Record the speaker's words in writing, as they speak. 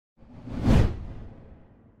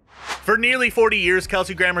For nearly 40 years,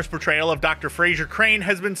 Kelsey Grammer's portrayal of Dr. Frasier Crane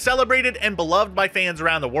has been celebrated and beloved by fans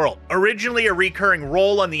around the world. Originally a recurring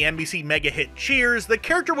role on the NBC mega hit Cheers, the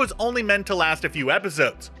character was only meant to last a few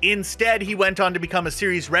episodes. Instead, he went on to become a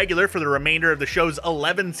series regular for the remainder of the show's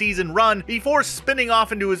 11-season run before spinning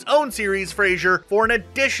off into his own series, Frasier, for an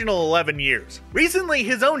additional 11 years. Recently,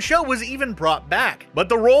 his own show was even brought back, but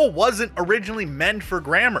the role wasn't originally meant for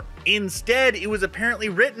Grammer. Instead, it was apparently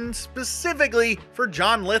written specifically for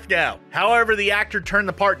John Lithgow. However, the actor turned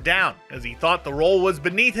the part down, as he thought the role was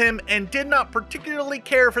beneath him and did not particularly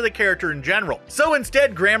care for the character in general. So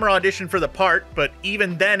instead, Grammer auditioned for the part, but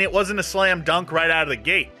even then it wasn't a slam dunk right out of the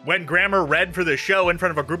gate. When Grammer read for the show in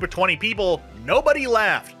front of a group of 20 people, nobody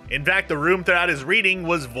laughed. In fact, the room throughout his reading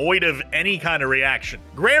was void of any kind of reaction.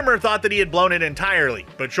 Grammer thought that he had blown it entirely,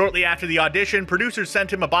 but shortly after the audition, producers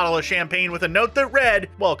sent him a bottle of champagne with a note that read,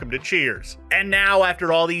 "Welcome to Cheers." And now,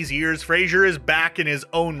 after all these years, Frasier is back in his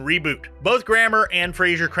own reboot. Both Grammer and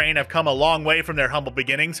Frasier Crane have come a long way from their humble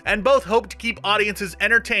beginnings, and both hope to keep audiences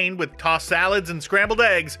entertained with tossed salads and scrambled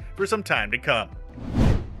eggs for some time to come.